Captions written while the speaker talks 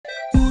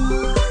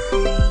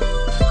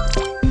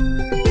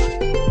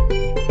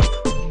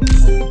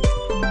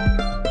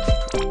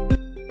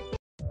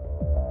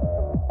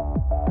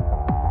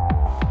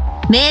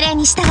命令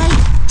に従い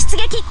出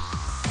撃。子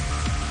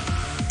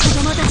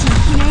供たちの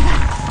悲鳴が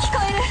聞こ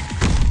える。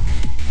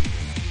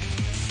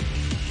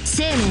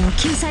生命を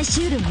救済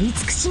しうるは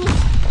慈しみ。貴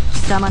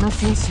様の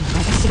生死を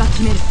私が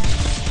決める。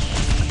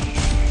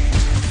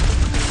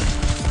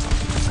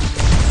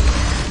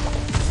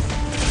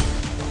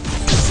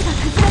意志が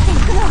崩れてい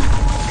くのを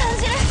感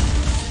じる。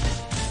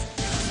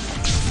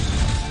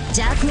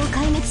邪悪を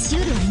壊滅しう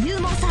るは勇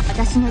猛さ。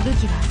私の武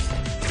器は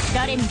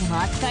誰にでも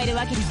扱える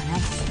わけではな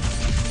い。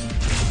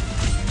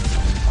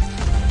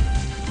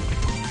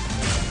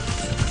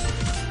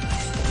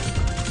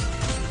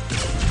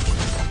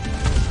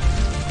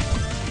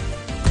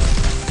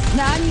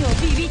何を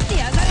ビビって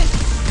やがる。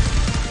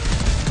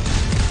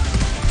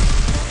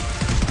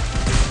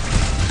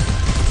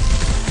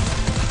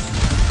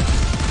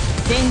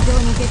戦場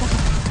に出たから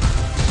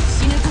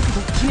死ぬ覚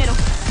悟決めろ。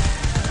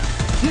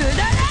無駄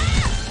だ。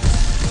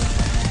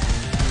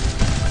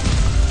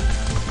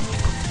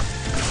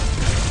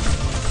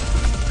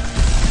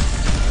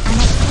あの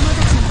子供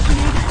たちの悲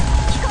鳴が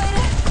聞こえる。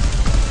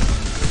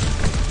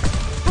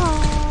こ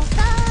こ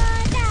だ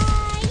よ。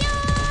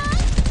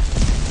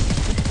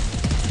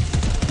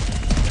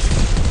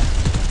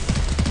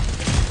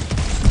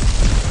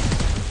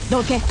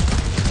どけ。運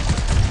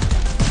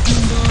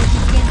動を実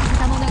現させ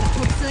た者がト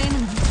ップ M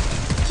の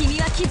君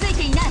は気づい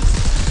ていない。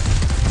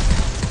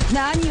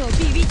何を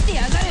ビビって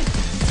やがる。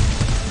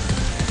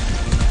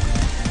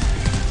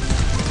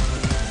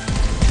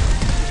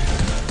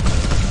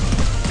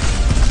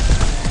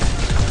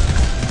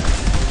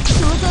想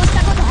像し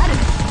たことある。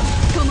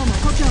友も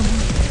故郷も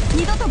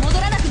二度と戻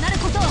らなくなる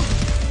ことを。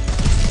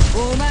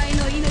お前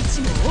の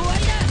命も終わ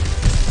りだ。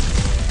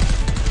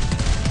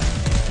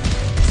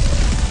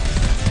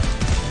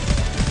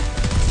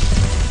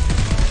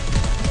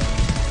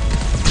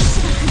意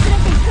志が崩れ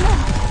ていくのを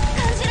感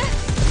じる。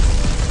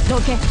ど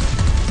け。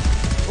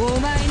お前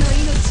の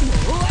命も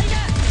終わりだ。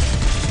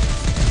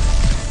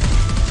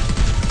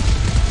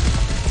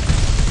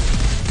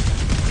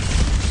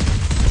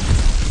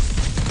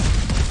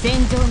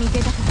戦場に出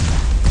たから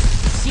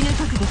死ぬ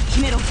覚悟決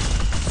めろ。狙っ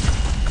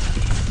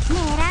て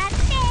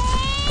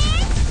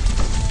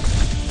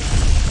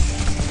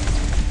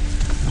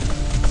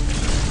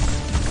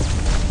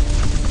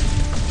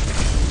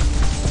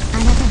あ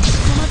なたの子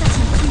供たち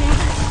の悲鳴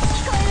が聞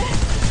こえる。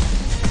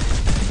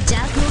邪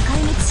悪を壊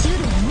滅しうる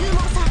は勇猛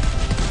さ。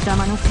貴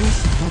様の生死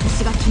は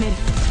私が決める。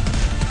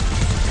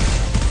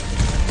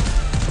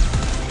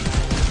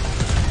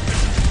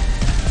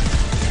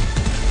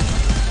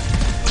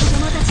子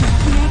供たちの悲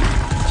鳴が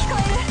聞こ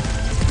える。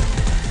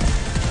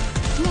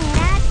狙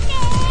って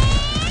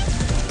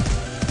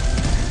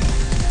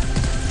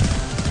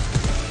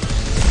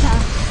さあ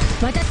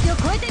私を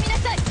超えてみな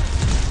さい。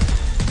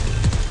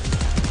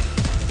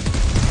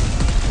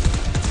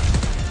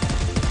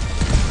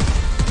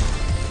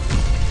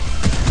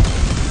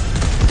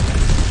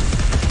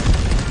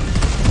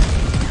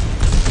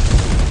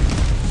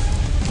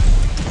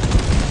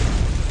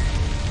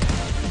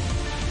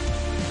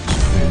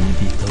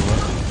人は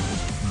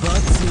罰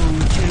を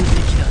受けるべ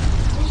きだ。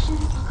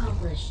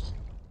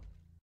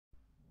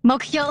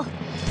目標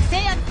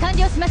制圧完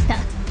了しまし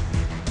た。